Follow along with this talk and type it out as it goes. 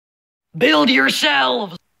Build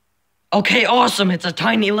yourselves! Okay, awesome, it's a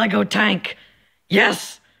tiny Lego tank.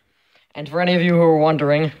 Yes! And for any of you who are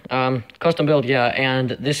wondering, custom build, yeah, and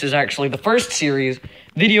this is actually the first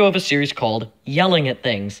video of a series called Yelling at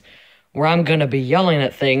Things, where I'm gonna be yelling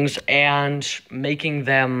at things and making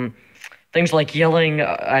them, things like yelling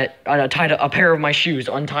at a pair of my shoes,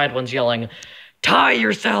 untied ones yelling, tie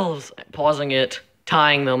yourselves, pausing it,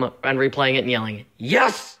 tying them, and replaying it and yelling,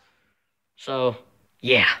 yes! So,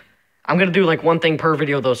 yeah. I'm gonna do like one thing per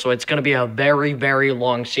video though, so it's gonna be a very, very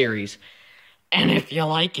long series. And if you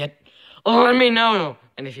like it, let me know.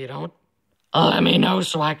 And if you don't, let me know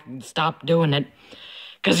so I can stop doing it.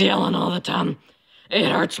 'Cause yelling all the time, it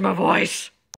hurts my voice.